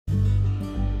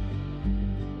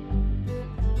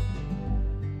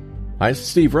Hi, it's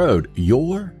Steve Rode,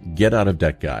 your Get Out of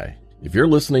Debt guy. If you're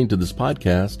listening to this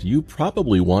podcast, you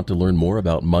probably want to learn more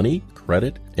about money,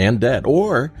 credit, and debt,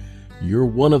 or you're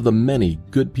one of the many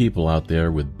good people out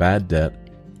there with bad debt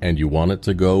and you want it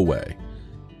to go away.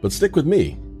 But stick with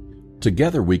me.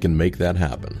 Together we can make that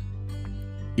happen.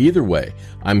 Either way,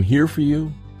 I'm here for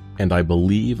you, and I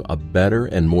believe a better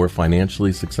and more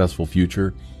financially successful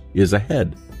future is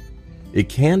ahead. It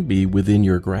can be within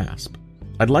your grasp.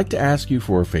 I'd like to ask you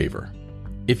for a favor.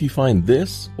 If you find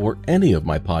this or any of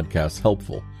my podcasts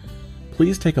helpful,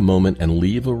 please take a moment and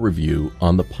leave a review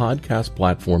on the podcast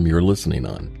platform you're listening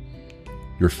on.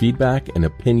 Your feedback and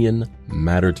opinion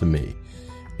matter to me,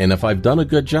 and if I've done a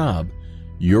good job,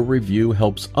 your review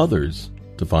helps others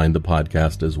to find the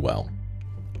podcast as well.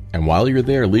 And while you're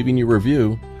there leaving your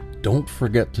review, don't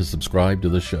forget to subscribe to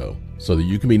the show so that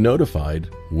you can be notified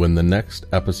when the next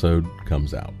episode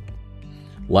comes out.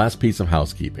 Last piece of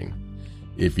housekeeping.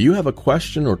 If you have a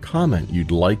question or comment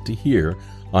you'd like to hear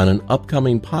on an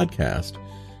upcoming podcast,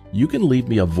 you can leave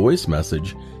me a voice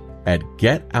message at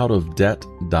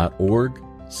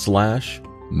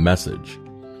getoutofdebt.org/message.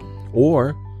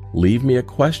 Or leave me a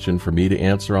question for me to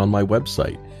answer on my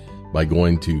website by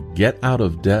going to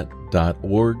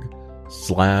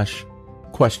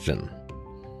getoutofdebt.org/question.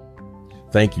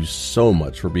 Thank you so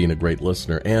much for being a great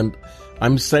listener, and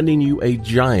I'm sending you a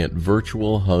giant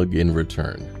virtual hug in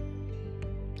return.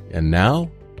 And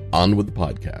now, on with the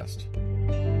podcast.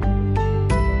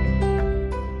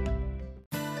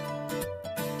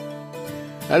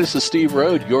 Hi, this is Steve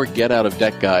Rode, your Get Out of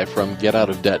Debt guy from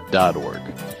getoutofdebt.org.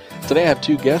 Today I have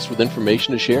two guests with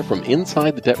information to share from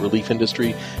inside the debt relief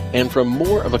industry and from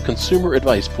more of a consumer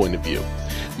advice point of view.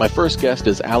 My first guest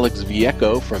is Alex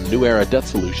Vieco from New Era Debt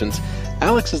Solutions.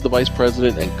 Alex is the vice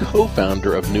president and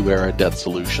co-founder of New Era Debt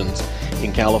Solutions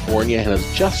in California and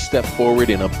has just stepped forward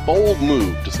in a bold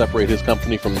move to separate his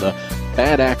company from the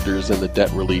bad actors in the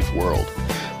debt relief world.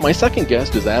 My second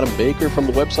guest is Adam Baker from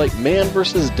the website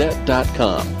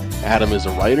manversusdebt.com. Adam is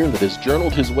a writer that has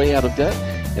journaled his way out of debt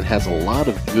and has a lot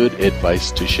of good advice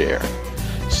to share.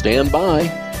 Stand by.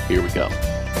 Here we go.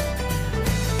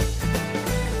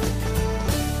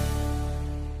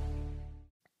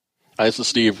 Hi, this is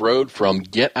Steve Rode from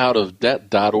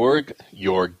getoutofdebt.org,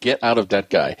 your Get Out of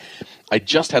Debt guy. I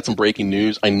just had some breaking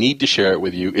news. I need to share it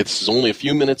with you. It's only a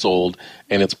few minutes old,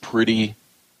 and it's pretty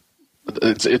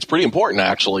important,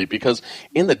 actually, because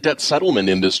in the debt settlement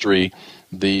industry,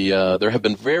 there have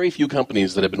been very few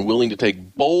companies that have been willing to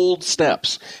take bold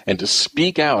steps and to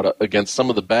speak out against some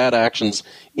of the bad actions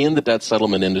in the debt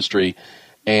settlement industry.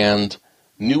 And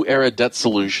New Era Debt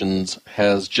Solutions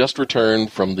has just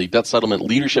returned from the Debt Settlement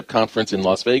Leadership Conference in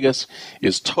Las Vegas,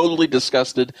 is totally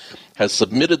disgusted, has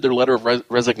submitted their letter of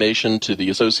resignation to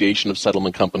the Association of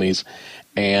Settlement Companies,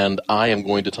 and I am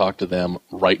going to talk to them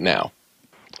right now.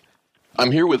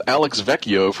 I'm here with Alex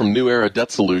Vecchio from New Era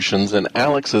Debt Solutions, and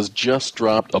Alex has just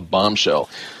dropped a bombshell.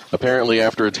 Apparently,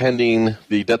 after attending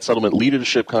the Debt Settlement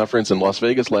Leadership Conference in Las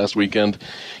Vegas last weekend,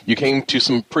 you came to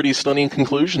some pretty stunning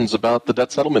conclusions about the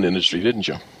debt settlement industry, didn't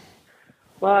you?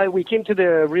 Well, we came to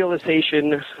the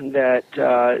realization that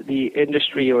the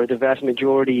industry, or the vast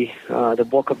majority, the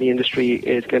bulk of the industry,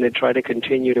 is going to try to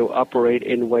continue to operate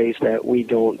in ways that we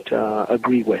don't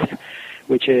agree with,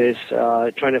 which is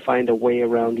trying to find a way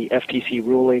around the FTC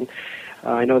ruling.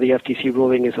 I know the FTC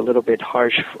ruling is a little bit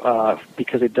harsh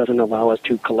because it doesn't allow us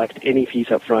to collect any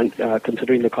fees up front,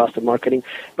 considering the cost of marketing,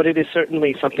 but it is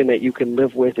certainly something that you can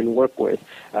live with and work with.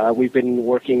 We've been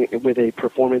working with a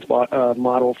performance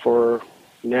model for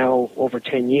now over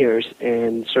 10 years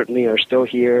and certainly are still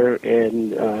here,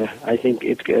 and I think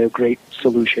it's a great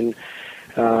solution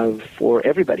for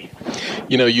everybody.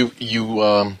 You know, you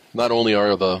not only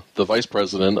are the vice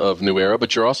president of New Era,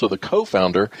 but you're also the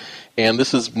co-founder, and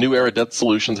this is New Era Debt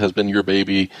Solutions has been your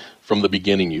baby from the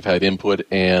beginning. You've had input,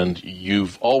 and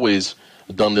you've always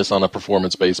done this on a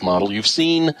performance-based model. You've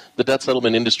seen the debt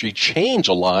settlement industry change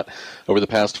a lot over the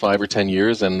past 5 or 10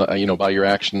 years, and by your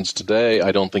actions today,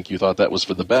 I don't think you thought that was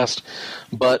for the best.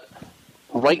 But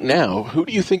right now, who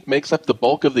do you think makes up the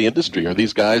bulk of the industry? Are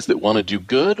these guys that want to do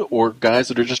good, or guys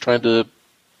that are just trying to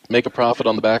make a profit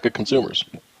on the back of consumers?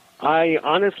 I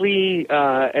honestly,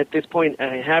 at this point,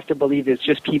 I have to believe it's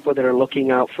just people that are looking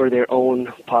out for their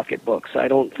own pocketbooks. I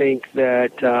don't think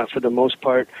that, for the most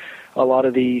part, a lot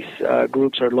of these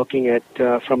groups are looking at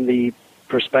from the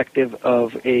perspective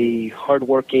of a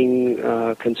hardworking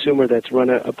consumer that's run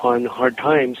upon hard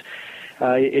times.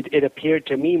 It appeared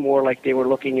to me more like they were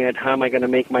looking at how am I going to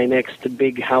make my next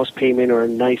big house payment or a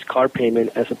nice car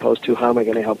payment, as opposed to how am I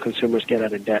going to help consumers get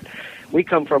out of debt. we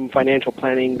come from financial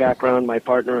planning background, my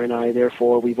partner and I.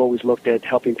 Therefore, we've always looked at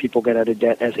helping people get out of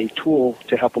debt as a tool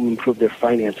to help them improve their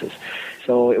finances.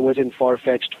 So it wasn't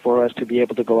far-fetched for us to be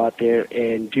able to go out there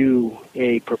and do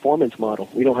a performance model.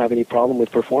 We don't have any problem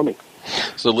with performing.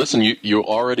 So listen, you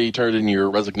already turned in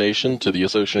your resignation to the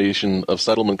Association of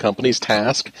Settlement Companies,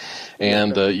 TASC,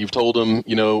 and you've told them,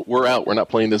 we're out, we're not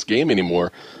playing this game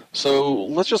anymore. So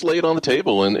let's just lay it on the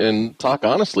table and talk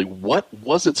honestly. What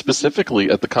was it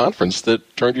specifically at the conference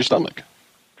that turned your stomach?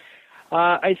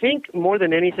 I think more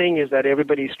than anything is that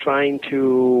everybody's trying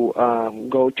to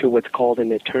go to what's called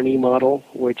an attorney model,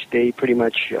 which they pretty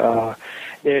much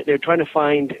they're trying to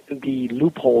find the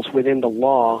loopholes within the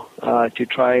law to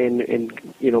try and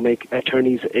make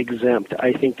attorneys exempt.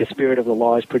 I think the spirit of the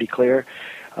law is pretty clear.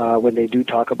 When they do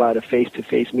talk about a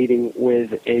face-to-face meeting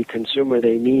with a consumer,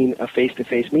 they mean a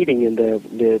face-to-face meeting in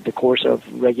the course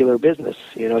of regular business.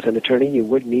 As an attorney, you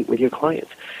would meet with your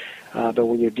clients. But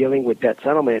when you're dealing with debt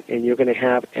settlement and you're going to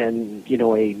have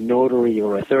a notary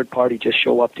or a third party just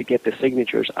show up to get the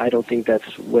signatures, I don't think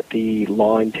that's what the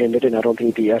law intended, and I don't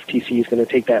think the FTC is going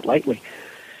to take that lightly.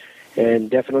 And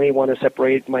definitely want to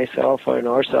separate myself and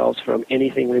ourselves from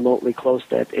anything remotely close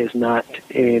that is not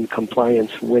in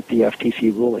compliance with the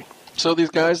FTC ruling. So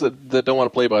these guys that don't want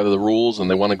to play by the rules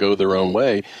and they want to go their own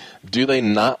way, do they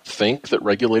not think that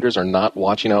regulators are not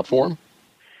watching out for them?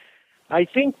 I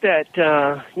think that,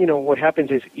 what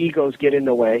happens is egos get in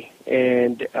the way,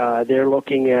 and they're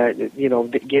looking at,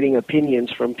 getting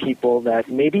opinions from people that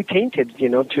may be tainted,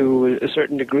 to a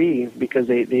certain degree because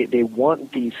they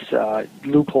want these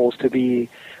loopholes to be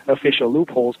official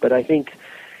loopholes. But I think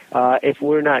if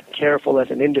we're not careful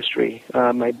as an industry,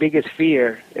 my biggest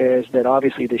fear is that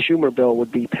obviously the Schumer bill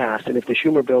would be passed. And if the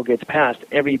Schumer bill gets passed,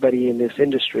 everybody in this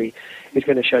industry is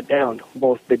going to shut down,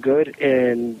 both the good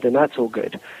and the not so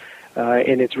good.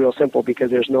 And it's real simple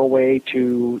because there's no way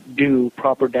to do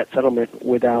proper debt settlement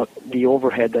without the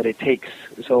overhead that it takes.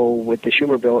 So with the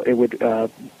Schumer bill, it would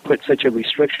put such a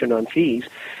restriction on fees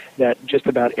that just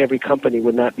about every company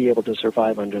would not be able to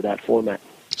survive under that format.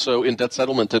 So in debt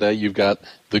settlement today, you've got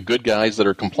the good guys that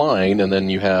are complying, and then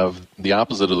you have the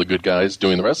opposite of the good guys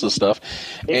doing the rest of the stuff.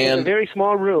 It's a very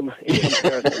small room in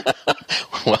comparison.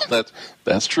 Well,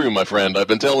 that's true, my friend. I've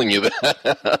been telling you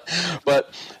that.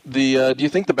 But do you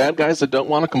think the bad guys that don't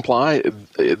want to comply,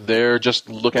 they're just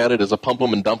look at it as a pump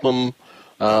 'em and dump 'em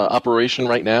operation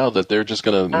right now, that they're just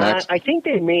going to max? I think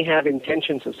they may have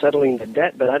intentions of settling the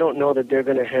debt, but I don't know that they're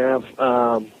going to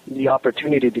have the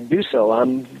opportunity to do so.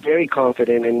 I'm very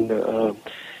confident in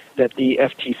that the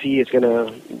FTC is going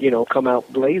to, come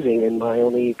out blazing, and my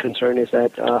only concern is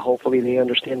that hopefully they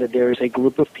understand that there is a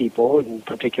group of people, and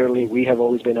particularly we have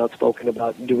always been outspoken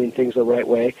about doing things the right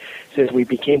way since we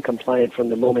became compliant from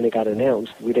the moment it got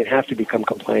announced. We didn't have to become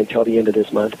compliant until the end of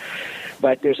this month.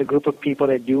 But there's a group of people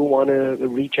that do want to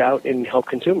reach out and help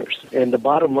consumers. And the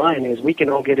bottom line is we can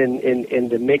all get in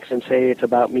the mix and say it's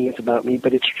about me,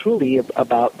 but it's truly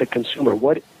about the consumer.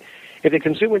 If the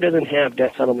consumer doesn't have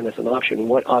debt settlement as an option,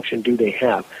 what option do they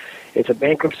have? It's a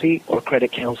bankruptcy or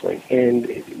credit counseling.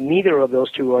 And neither of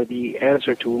those two are the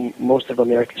answer to most of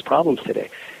America's problems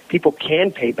today. People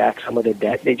can pay back some of the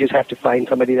debt. They just have to find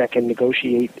somebody that can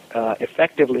negotiate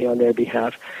effectively on their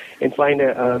behalf and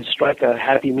strike a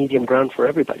happy medium ground for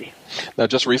everybody. Now,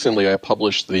 just recently I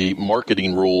published the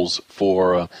marketing rules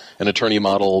for an attorney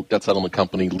model debt settlement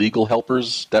company, Legal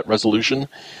Helpers Debt Resolution.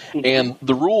 Mm-hmm. And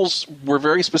the rules were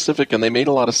very specific and they made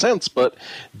a lot of sense. But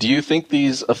do you think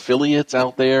these affiliates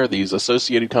out there, these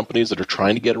associated companies that are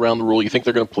trying to get around the rule, you think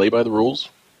they're going to play by the rules?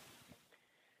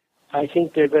 I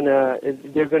think they're gonna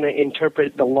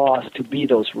interpret the laws to be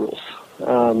those rules. They're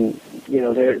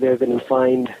going to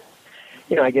find.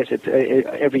 I guess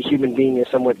every human being is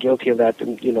somewhat guilty of that.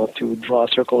 To draw a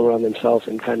circle around themselves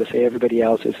and kind of say everybody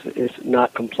else is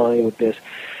not complying with this.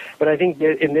 But I think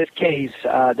that in this case,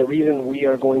 the reason we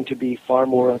are going to be far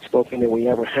more outspoken than we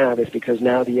ever have is because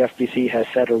now the FTC has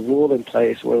set a rule in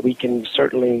place where we can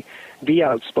certainly be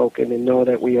outspoken and know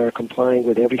that we are complying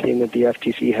with everything that the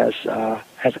FTC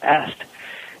has asked.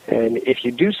 And if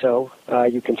you do so,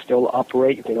 you can still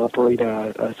operate. You can operate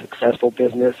a successful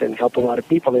business and help a lot of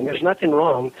people. And there's nothing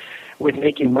wrong with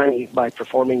making money by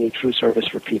performing a true service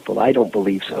for people. I don't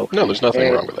believe so. No, there's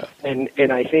nothing wrong with that.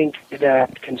 And I think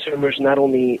that consumers not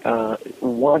only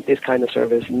want this kind of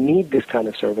service, need this kind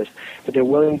of service, but they're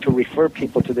willing to refer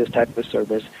people to this type of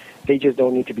service. They just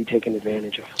don't need to be taken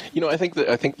advantage of. I think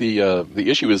the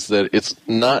issue is that it's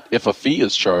not if a fee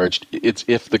is charged; it's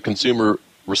if the consumer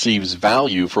receives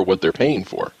value for what they're paying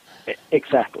for.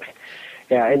 Exactly.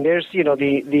 Yeah, and there's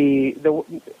the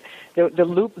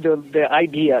the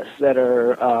ideas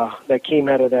that came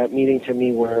out of that meeting to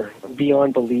me were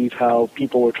beyond belief. How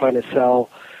people were trying to sell.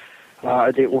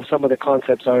 Some of the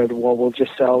concepts are, well, we'll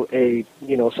just sell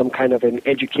some kind of an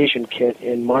education kit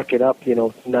and mark it up,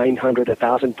 900,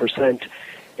 1,000%,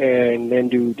 and then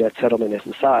do debt settlement as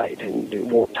the side, and it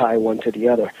won't tie one to the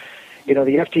other. The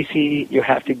FTC, you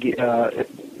have to get,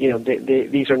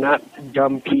 these are not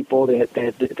dumb people.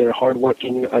 They're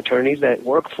hardworking attorneys that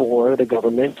work for the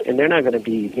government, and they're not going to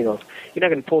be, you're not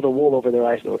going to pull the wool over their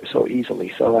eyes so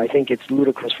easily. So I think it's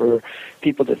ludicrous for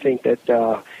people to think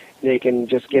that they can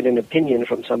just get an opinion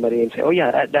from somebody and say, oh,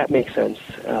 yeah, that makes sense.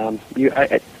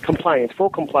 Full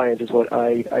compliance is what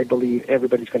I believe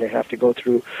everybody's going to have to go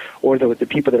through, or the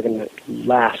people that are going to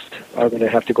last are going to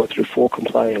have to go through full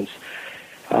compliance.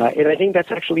 And I think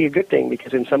that's actually a good thing,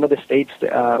 because in some of the states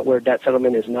where debt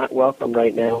settlement is not welcome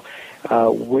right now,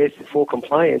 with full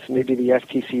compliance, maybe the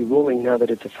FTC ruling, now that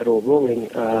it's a federal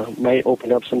ruling, might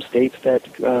open up some states that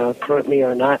currently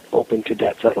are not open to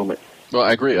debt settlement. Well,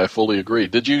 I agree. I fully agree.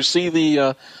 Did you see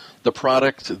the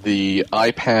product, the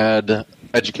iPad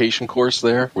education course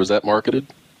there? Was that marketed?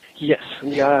 Yes.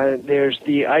 There's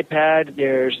the iPad.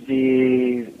 There's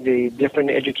the different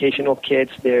educational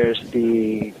kits. There's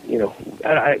the,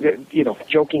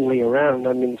 jokingly around.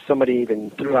 I mean, somebody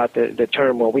even threw out the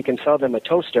term, well, we can sell them a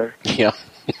toaster. Yeah.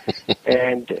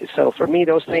 And so for me,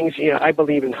 those things, I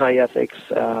believe in high ethics.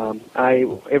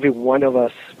 Every one of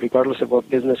us, regardless of what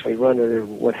business we run or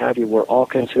what have you, we're all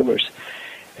consumers.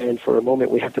 And for a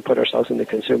moment, we have to put ourselves in the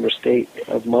consumer state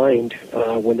of mind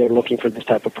when they're looking for this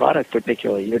type of product,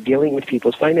 particularly. You're dealing with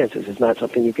people's finances. It's not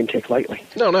something you can take lightly.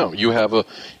 No.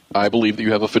 I believe that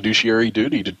you have a fiduciary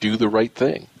duty to do the right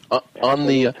thing. On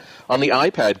the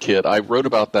iPad kit, I wrote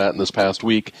about that in this past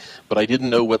week, but I didn't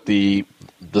know what the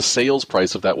sales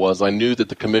price of that was. I knew that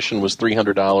the commission was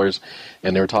 $300,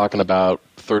 and they were talking about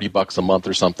 $30 a month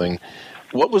or something.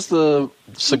 What was the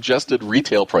suggested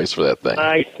retail price for that thing?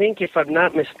 I think, if I'm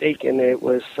not mistaken, it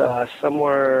was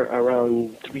somewhere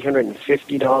around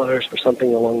 $350 or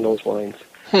something along those lines.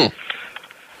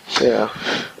 Yeah.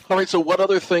 All right, so what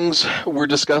other things were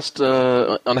discussed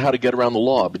on how to get around the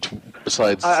law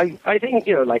besides... I think,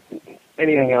 like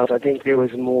anything else, I think there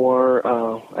was more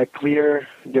a clear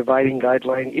dividing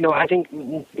guideline. I think,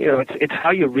 it's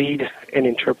how you read and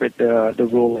interpret the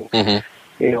ruling. Mm-hmm.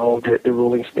 The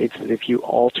ruling states that if you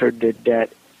altered the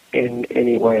debt in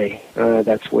any way,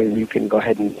 that's when you can go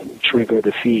ahead and trigger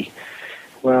the fee.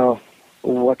 Well,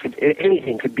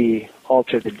 anything could be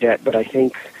altered the debt, but I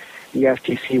think the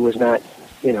FTC was not,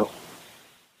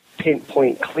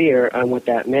 pinpoint clear on what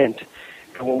that meant.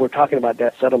 And when we're talking about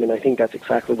debt settlement, I think that's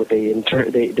exactly what they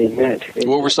meant.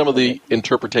 What were some of the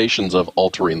interpretations of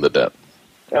altering the debt?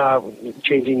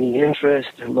 Changing the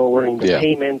interest, lowering the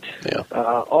payment,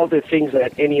 all the things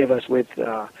that any of us with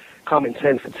common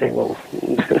sense would say, well,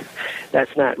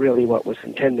 that's not really what was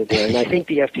intended there. And I think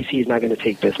the FTC is not going to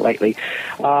take this lightly.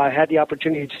 I had the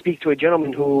opportunity to speak to a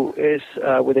gentleman who is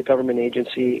with a government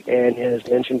agency and has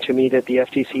mentioned to me that the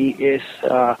FTC is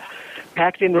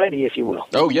packed and ready, if you will.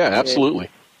 Oh, yeah, absolutely.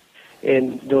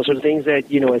 And those are the things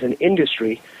that, as an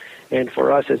industry, and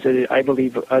for us, I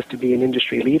believe us to be an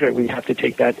industry leader, we have to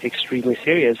take that extremely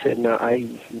serious. And I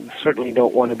certainly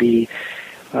don't want to be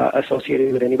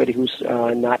associated with anybody who's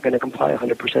not going to comply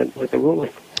 100% with the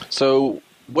ruling. So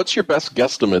what's your best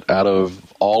guesstimate out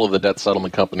of all of the debt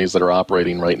settlement companies that are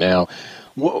operating right now?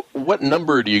 What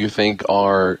number do you think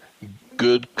are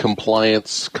good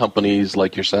compliance companies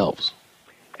like yourselves?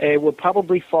 It will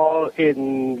probably fall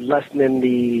in less than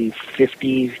the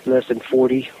 50, less than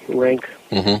 40 rank.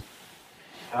 Mm-hmm.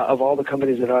 Of all the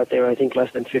companies that are out there, I think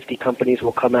less than 50 companies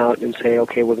will come out and say,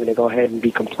 okay, we're going to go ahead and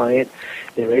be compliant.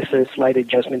 There is a slight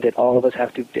adjustment that all of us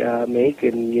have to make,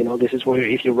 and, this is where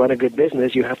if you run a good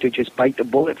business, you have to just bite the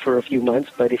bullet for a few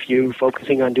months. But if you're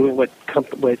focusing on doing what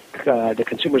the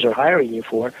consumers are hiring you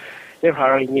for, they're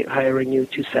hiring you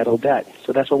to settle debt.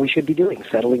 So that's what we should be doing,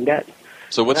 settling debt.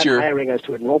 So what's not hiring us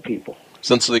to enroll people.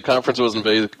 Since the conference was in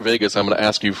Vegas, I'm going to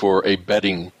ask you for a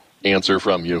betting answer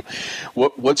from you.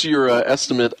 What's your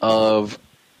estimate of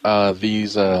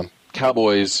these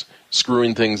cowboys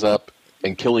screwing things up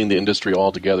and killing the industry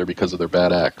altogether because of their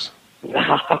bad acts?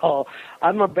 Oh,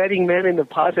 I'm a betting man in the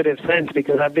positive sense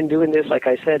because I've been doing this, like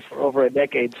I said, for over a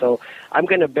decade. So I'm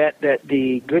going to bet that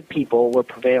the good people will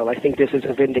prevail. I think this is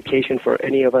a vindication for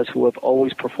any of us who have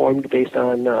always performed based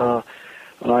on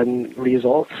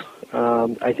results.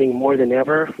 I think more than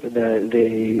ever,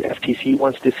 the FTC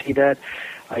wants to see that.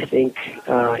 I think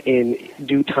in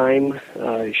due time,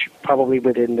 probably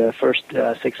within the first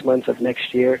 6 months of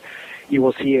next year, you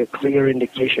will see a clear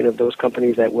indication of those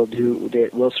companies that will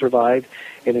survive,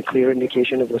 and a clear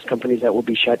indication of those companies that will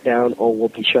be shut down or will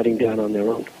be shutting down on their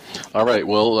own. All right.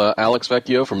 Well, Alex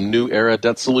Vecchio from New Era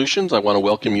Debt Solutions, I want to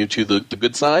welcome you to the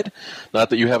good side.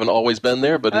 Not that you haven't always been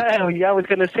there, but I was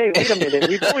going to say, wait a minute,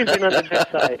 we've always been on the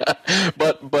debt side.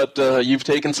 But you've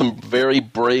taken some very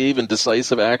brave and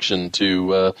decisive action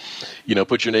to,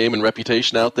 put your name and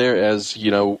reputation out there as,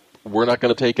 we're not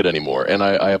going to take it anymore, and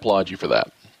I applaud you for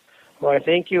that. Well, I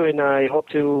thank you, and I hope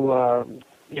to,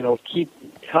 keep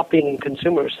helping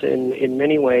consumers in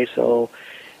many ways. So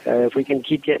if we can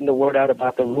keep getting the word out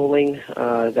about the ruling,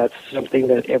 that's something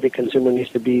that every consumer needs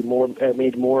to be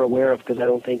made more aware of, because I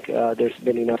don't think there's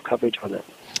been enough coverage on that.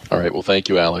 All right. Well, thank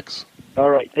you, Alex. All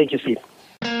right. Thank you, Steve.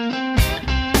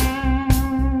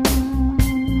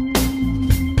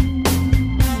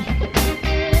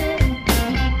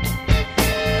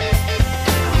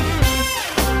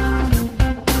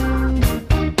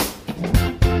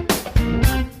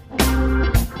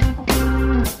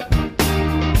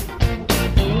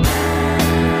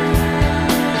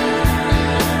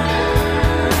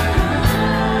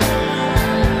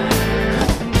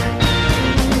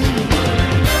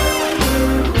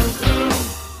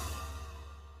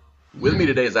 With me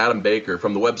today is Adam Baker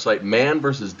from the website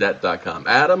manvsdebt.com.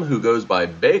 Adam, who goes by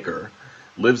Baker,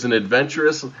 lives an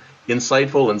adventurous,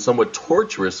 insightful, and somewhat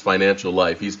torturous financial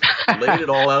life. He's laid it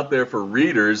all out there for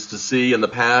readers to see in the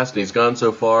past, and he's gone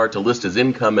so far to list his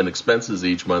income and expenses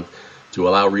each month to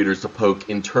allow readers to poke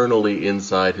internally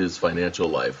inside his financial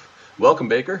life. Welcome,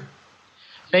 Baker.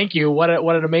 Thank you. What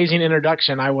an amazing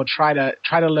introduction. I will try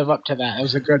to live up to that. It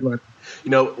was a good one.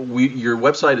 Your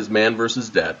website is Man vs.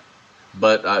 Debt.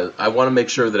 But I want to make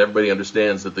sure that everybody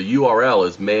understands that the URL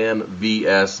is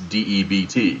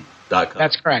manvsdebt.com.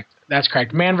 That's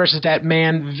correct. Man vs. Debt,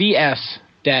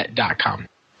 manvsdebt.com.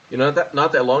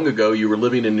 Not that long ago, you were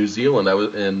living in New Zealand. I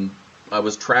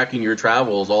was tracking your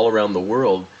travels all around the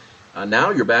world. Now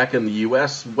you're back in the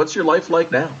U.S. What's your life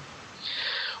like now?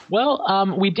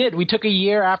 Well, we did. We took a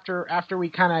year after we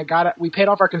kind of got it. We paid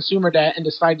off our consumer debt and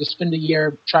decided to spend a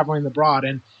year traveling abroad,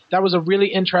 and that was a really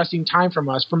interesting time from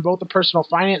us, from both a personal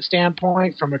finance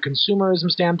standpoint, from a consumerism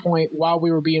standpoint, while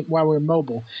we were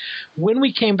mobile. When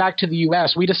we came back to the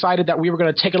U.S., we decided that we were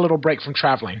going to take a little break from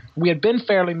traveling. We had been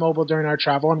fairly mobile during our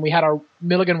travel, and we had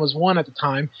Milligan was 1 at the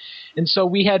time, and so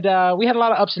we had a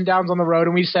lot of ups and downs on the road.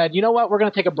 And we said, you know what, we're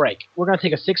going to take a break. We're going to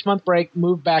take a 6-month break,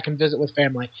 move back, and visit with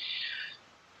family.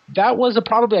 That was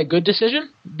probably a good decision.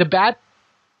 The bad,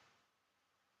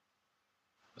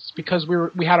 because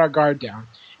we had our guard down.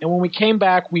 And when we came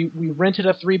back, we rented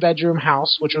a 3-bedroom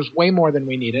house, which was way more than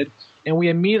we needed. And we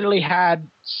immediately had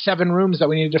 7 rooms that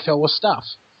we needed to fill with stuff.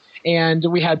 And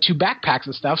we had 2 backpacks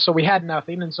of stuff, so we had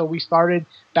nothing. And so we started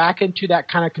back into that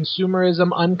kind of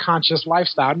consumerism, unconscious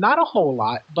lifestyle. Not a whole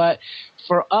lot, but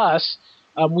for us,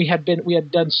 we had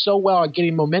done so well at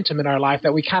getting momentum in our life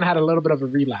that we kind of had a little bit of a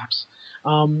relapse.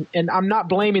 And I'm not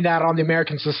blaming that on the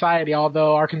American society,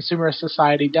 although our consumerist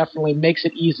society definitely makes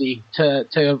it easy to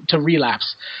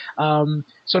relapse.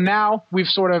 So now we've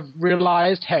sort of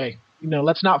realized, hey,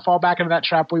 let's not fall back into that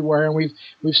trap we were, and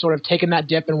we've sort of taken that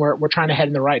dip, and we're trying to head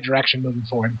in the right direction moving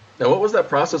forward. Now, what was that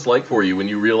process like for you when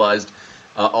you realized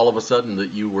all of a sudden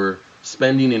that you were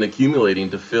spending and accumulating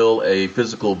to fill a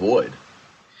physical void?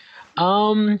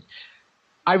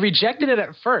 I rejected it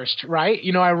at first, right?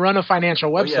 I run a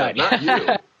financial website. Oh,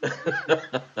 yeah,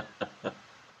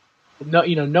 No, not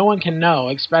you. No one can know,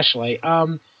 especially.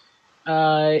 So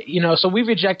we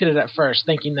rejected it at first,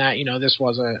 thinking that, this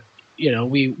was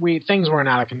we things weren't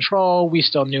out of control. We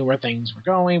still knew where things were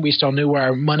going. We still knew where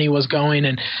our money was going.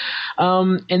 And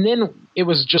then it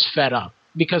was just fed up,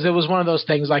 because it was one of those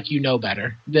things like,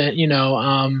 better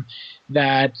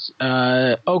that,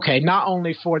 okay, not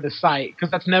only for the site,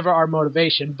 because that's never our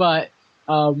motivation, but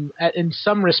in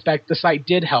some respect, the site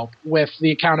did help with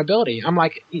the accountability. I'm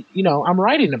like, I'm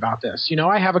writing about this.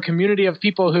 I have a community of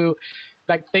people who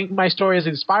think my story is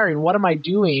inspiring. What am I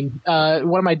doing?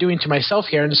 What am I doing to myself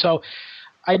here? And so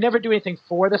I never do anything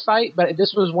for the site, but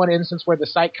this was one instance where the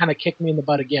site kind of kicked me in the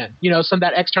butt again. Some of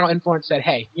that external influence said,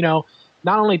 hey,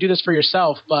 not only do this for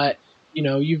yourself, but,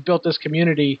 you've built this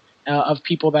community of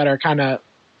people that are kind of,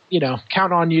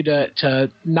 count on you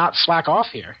to not slack off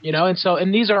here,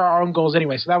 and these are our own goals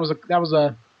anyway. So that was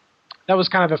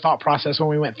kind of the thought process when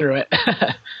we went through it.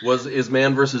 Is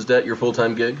Man vs. Debt your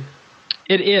full-time gig?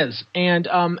 It is, and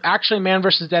actually, Man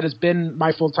vs. Debt has been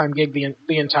my full-time gig the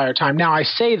entire time. Now, I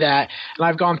say that, and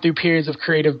I've gone through periods of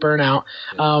creative burnout,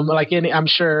 I'm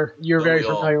sure you're very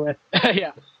familiar with.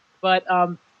 Yeah, but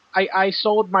I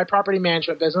sold my property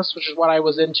management business, which is what I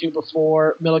was into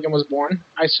before Milligan was born.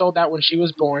 I sold that when she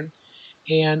was born,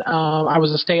 and I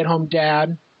was a stay-at-home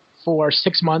dad for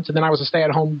 6 months, and then I was a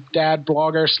stay-at-home dad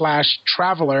blogger /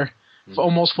 traveler,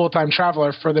 almost full-time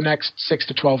traveler for the next 6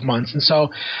 to 12 months. And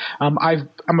so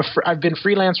I've been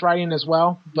freelance writing as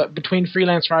well, but between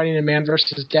freelance writing and Man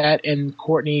vs. Debt and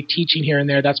Courtney teaching here and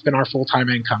there, that's been our full-time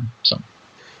income. So,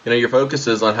 your focus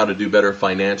is on how to do better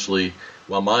financially,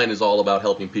 while mine is all about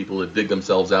helping people to dig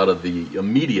themselves out of the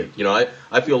immediate.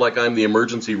 I feel like I'm the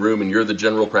emergency room and you're the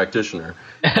general practitioner.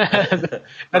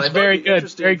 That's very good.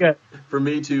 Very good. For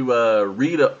me to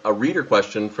read a reader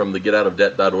question from the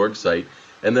getoutofdebt.org site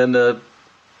and then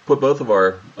put both of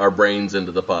our brains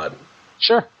into the pot.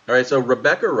 Sure. All right, so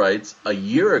Rebecca writes, a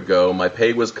year ago, my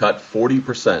pay was cut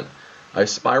 40%. I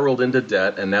spiraled into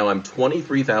debt, and now I'm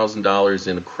 $23,000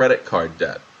 in credit card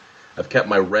debt. I've kept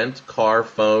my rent, car,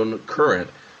 phone current,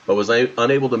 but was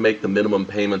unable to make the minimum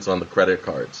payments on the credit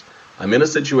cards. I'm in a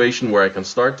situation where I can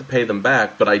start to pay them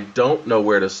back, but I don't know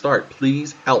where to start.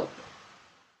 Please help.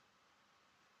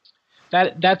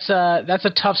 That's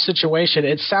a tough situation.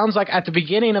 It sounds like at the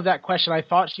beginning of that question, I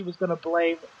thought she was going to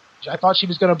blame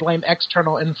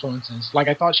external influences. Like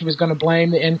I thought she was going to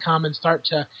blame the income and start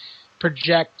to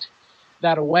project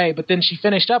that away. But then she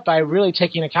finished up by really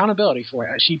taking accountability for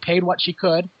it. She paid what she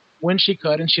could when she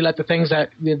could, and she let the things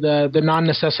that the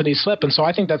non-necessities slip. And so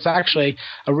I think that's actually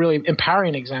a really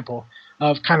empowering example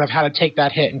of kind of how to take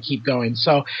that hit and keep going.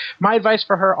 So my advice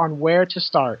for her on where to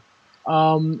start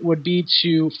would be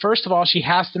to, first of all, she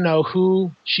has to know who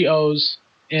she owes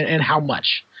and how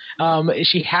much.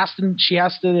 She has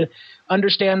to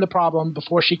understand the problem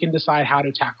before she can decide how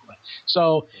to tackle it.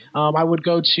 So I would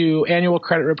go to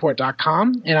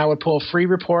annualcreditreport.com and I would pull a free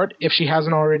report if she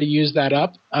hasn't already used that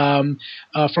up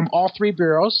from all three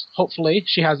bureaus. Hopefully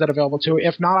she has that available to her.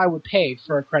 If not, I would pay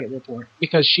for a credit report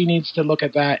because she needs to look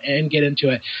at that and get into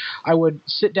it. I would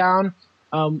sit down.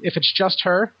 If it's just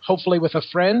her, hopefully with a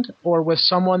friend or with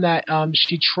someone that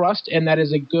she trusts and that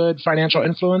is a good financial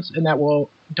influence and that will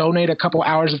donate a couple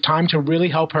hours of time to really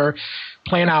help her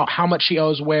plan out how much she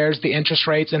owes, where's the interest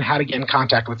rates, and how to get in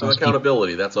contact with those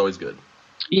accountability, people. That's always good.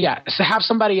 Yeah, so have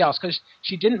somebody else, because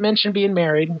she didn't mention being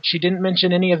married. She didn't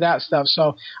mention any of that stuff.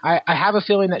 So I have a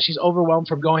feeling that she's overwhelmed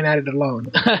from going at it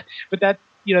alone. But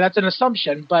that's an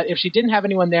assumption. But if she didn't have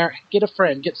anyone there, get a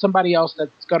friend, get somebody else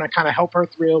that's going to kind of help her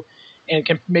through and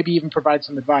can maybe even provide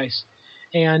some advice.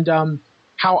 And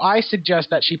how I suggest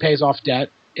that she pays off debt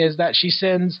is that she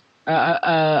sends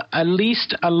at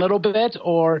least a little bit,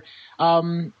 or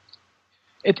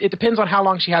it depends on how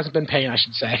long she hasn't been paying, I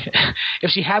should say.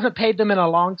 If she hasn't paid them in a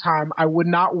long time, I would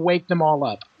not wake them all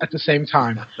up at the same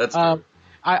time. That's true.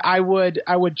 I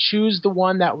would choose the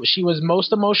one that she was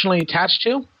most emotionally attached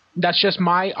to. That's just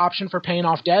my option for paying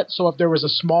off debt. So if there was a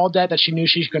small debt that she knew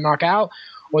she could knock out,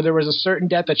 or there was a certain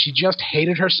debt that she just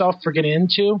hated herself for getting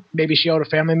into, maybe she owed a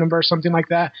family member or something like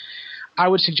that, I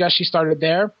would suggest she started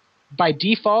there. By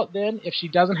default, then, if she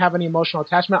doesn't have any emotional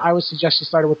attachment, I would suggest she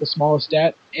started with the smallest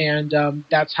debt, and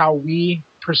that's how we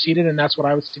proceeded, and that's what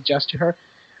I would suggest to her.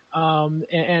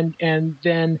 And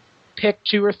then pick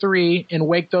 2 or 3 and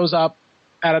wake those up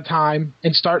at a time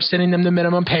and start sending them the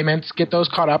minimum payments, get those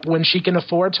caught up. When she can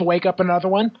afford to wake up another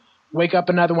one.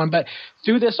 But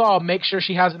through this all, make sure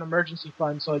she has an emergency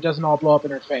fund so it doesn't all blow up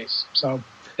in her face. So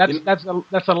that's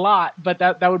a lot, but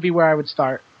that would be where I would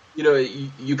start.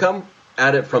 You come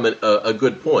at it from a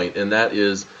good point, and that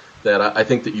is that I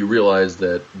think that you realize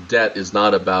that debt is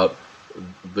not about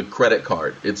the credit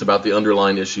card. It's about the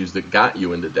underlying issues that got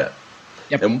you into debt.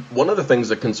 Yep. And one of the things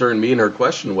that concerned me in her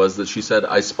question was that she said,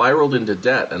 I spiraled into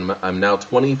debt, and I'm now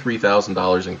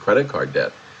 $23,000 in credit card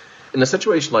debt. In a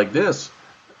situation like this,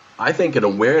 I think an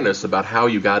awareness about how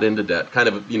you got into debt, kind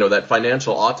of, that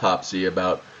financial autopsy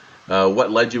about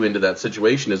what led you into that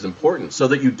situation is important so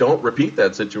that you don't repeat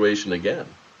that situation again.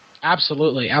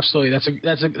 Absolutely.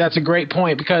 That's a great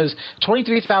point, because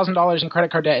 $23,000 in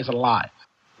credit card debt is a lot.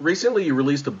 Recently, you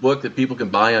released a book that people can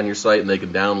buy on your site and they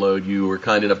can download. You were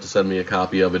kind enough to send me a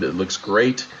copy of it. It looks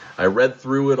great. I read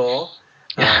through it all.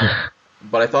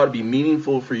 But I thought it'd be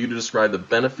meaningful for you to describe the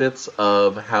benefits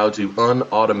of how to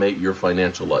unautomate your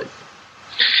financial life.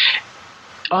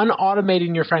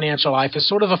 Unautomating your financial life is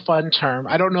sort of a fun term.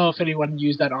 I don't know if anyone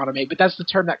used that automate, but that's the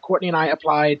term that Courtney and I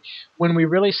applied when we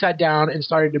really sat down and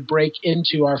started to break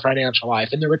into our financial life.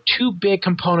 And there were 2 big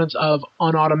components of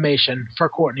unautomation for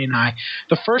Courtney and I.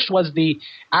 The first was the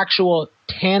actual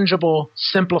tangible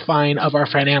simplifying of our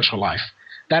financial life.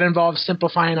 That involved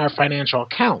simplifying our financial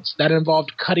accounts. That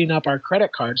involved cutting up our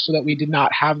credit cards so that we did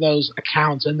not have those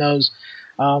accounts and those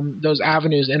those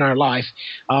avenues in our life.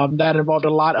 That involved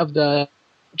a lot of the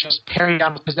just paring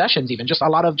down possessions, even just a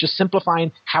lot of just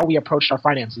simplifying how we approached our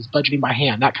finances, budgeting by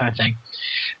hand, that kind of thing.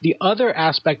 The other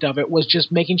aspect of it was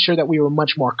just making sure that we were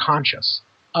much more conscious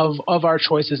of our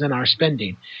choices and our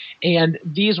spending. And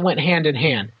these went hand in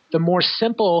hand. The more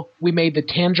simple we made the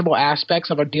tangible aspects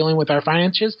of our dealing with our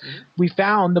finances, we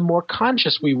found the more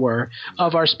conscious we were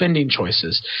of our spending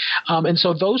choices. And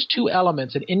so those two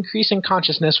elements, an increase in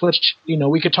consciousness, which,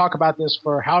 we could talk about this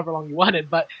for however long you wanted,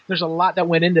 but there's a lot that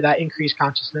went into that increased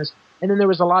consciousness. And then there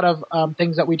was a lot of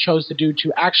things that we chose to do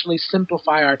to actually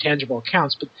simplify our tangible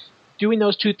accounts. But doing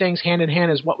those two things hand in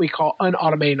hand is what we call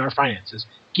unautomating our finances.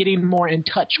 Getting more in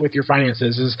touch with your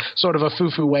finances is sort of a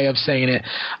foo-foo way of saying it.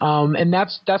 And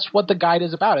that's what the guide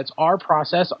is about. It's our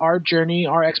process, our journey,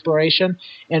 our exploration,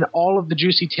 and all of the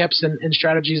juicy tips and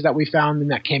strategies that we found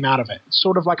and that came out of it. It's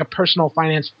sort of like a personal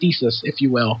finance thesis, if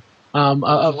you will. There's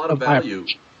a lot of value.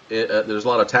 There's a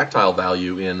lot of tactile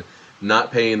value in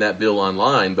not paying that bill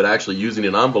online, but actually using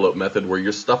an envelope method where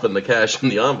you're stuffing the cash in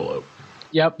the envelope.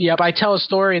 Yep. I tell a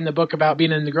story in the book about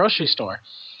being in the grocery store.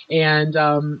 And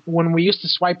when we used to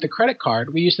swipe the credit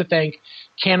card, we used to think,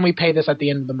 can we pay this at the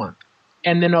end of the month?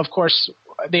 And then, of course,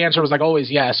 the answer was like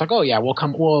always yes. Like, oh yeah, we'll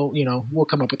come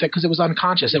up with it, because it was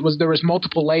unconscious. There was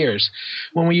multiple layers.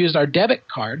 When we used our debit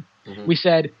card, we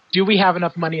said, do we have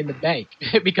enough money in the bank?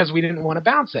 Because we didn't want to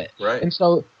bounce it. Right. And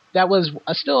so that was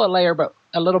still a layer, but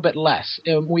a little bit less.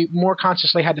 We more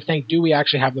consciously had to think, do we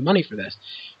actually have the money for this?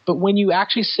 But when you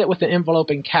actually sit with an envelope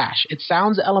in cash, it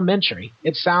sounds elementary.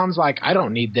 It sounds like, I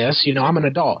don't need this, I'm an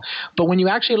adult. But when you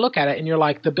actually look at it and you're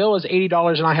like, the bill is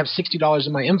 $80 and I have $60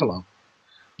 in my envelope,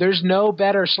 there's no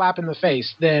better slap in the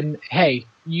face than, hey,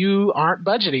 you aren't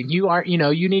budgeting. You aren't,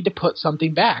 you need to put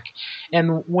something back.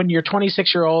 And when you're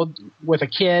 26-year-old with a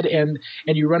kid and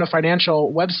you run a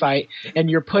financial website and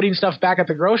you're putting stuff back at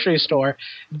the grocery store,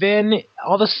 then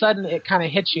all of a sudden it kind of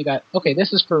hits you that, okay,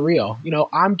 this is for real.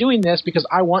 I'm doing this because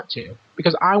I want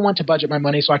to budget my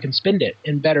money so I can spend it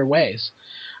in better ways.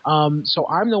 So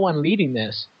I'm the one leading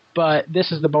this, but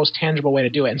this is the most tangible way to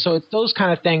do it. And so it's those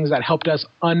kind of things that helped us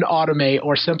unautomate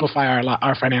or simplify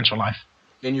our financial life.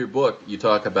 In your book, you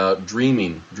talk about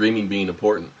dreaming being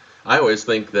important. I always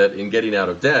think that in getting out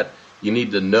of debt, you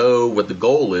need to know what the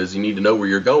goal is. You need to know where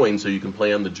you're going so you can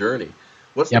plan the journey.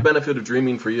 What's the benefit of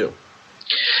dreaming for you?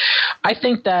 I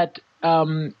think that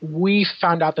we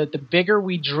found out that the bigger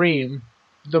we dream,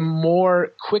 the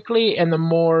more quickly and the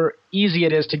more easy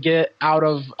it is to get out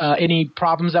of any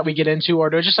problems that we get into or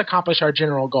to just accomplish our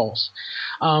general goals.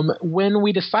 When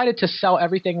we decided to sell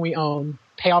everything we own,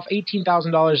 pay off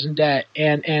 $18,000 in debt,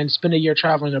 and spend a year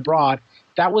traveling abroad,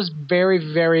 that was very,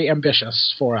 very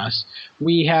ambitious for us.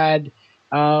 We had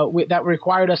that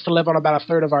required us to live on about a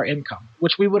third of our income,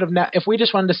 which we would have if we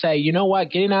just wanted to say, you know what,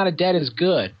 getting out of debt is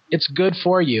good. It's good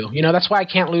for you. That's why I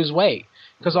can't lose weight,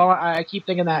 because I keep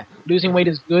thinking that losing weight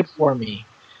is good for me.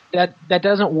 That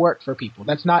doesn't work for people.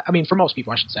 That's not. I mean, for most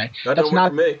people, I should say. That's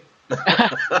not for me.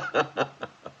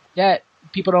 That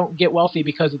people don't get wealthy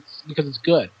because it's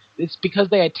good. It's because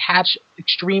they attach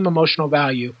extreme emotional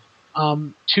value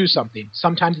to something.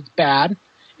 Sometimes it's bad,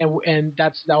 and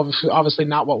that's obviously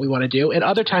not what we want to do. And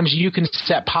other times you can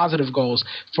set positive goals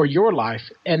for your life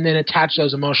and then attach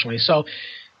those emotionally. So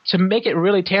to make it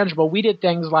really tangible, we did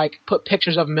things like put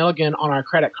pictures of Milligan on our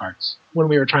credit cards when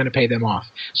we were trying to pay them off,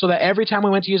 so that every time we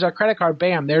went to use our credit card,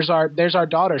 bam, there's our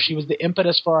daughter. She was the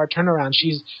impetus for our turnaround.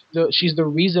 She's the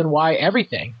reason why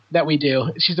everything that we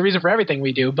do. She's the reason for everything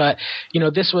we do. But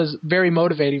this was very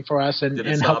motivating for us. And did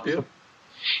it stop you?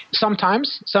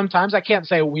 Sometimes I can't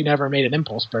say we never made an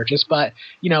impulse purchase, but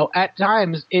at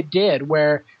times it did,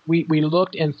 where we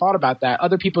looked and thought about that.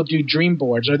 Other people do dream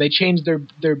boards, or they change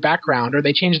their background, or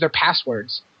they change their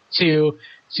passwords to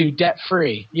debt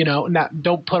free.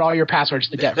 Don't put all your passwords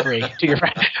to debt free to your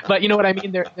friend, but you know what I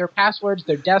mean. Their passwords,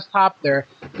 their desktop, their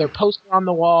poster on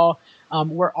the wall.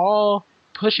 We're all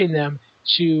pushing them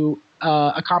to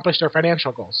accomplish their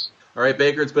financial goals. All right,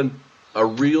 Baker, it's been a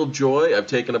real joy. I've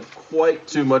taken up quite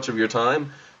too much of your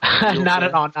time. Not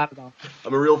at all.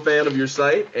 I'm a real fan of your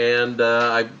site, and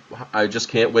I just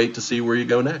can't wait to see where you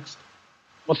go next.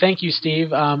 Well, thank you,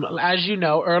 Steve. As you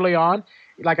know, early on,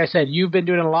 like I said, you've been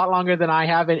doing it a lot longer than I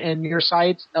have, and your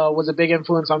site was a big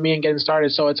influence on me in getting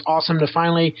started. So it's awesome to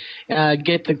finally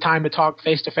get the time to talk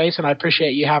face-to-face, and I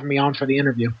appreciate you having me on for the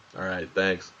interview. All right,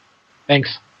 thanks.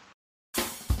 Thanks.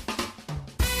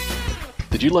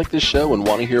 Did you like this show and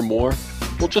want to hear more?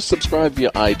 Well, just subscribe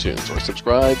via iTunes or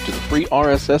subscribe to the free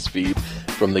RSS feed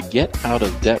from the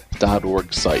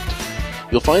getoutofdebt.org site.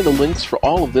 You'll find the links for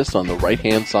all of this on the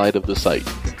right-hand side of the site.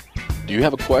 Do you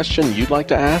have a question you'd like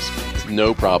to ask?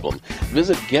 No problem.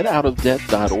 Visit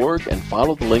getoutofdebt.org and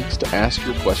follow the links to ask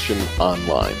your question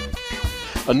online.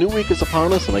 A new week is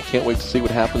upon us, and I can't wait to see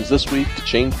what happens this week to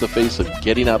change the face of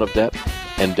getting out of debt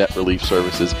and debt relief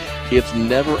services. It's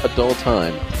never a dull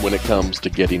time when it comes to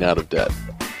getting out of debt.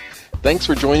 Thanks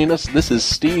for joining us. This is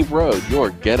Steve Rode, your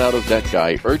Get Out of Debt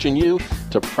guy, urging you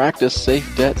to practice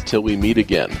safe debt till we meet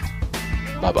again.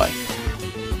 Bye-bye.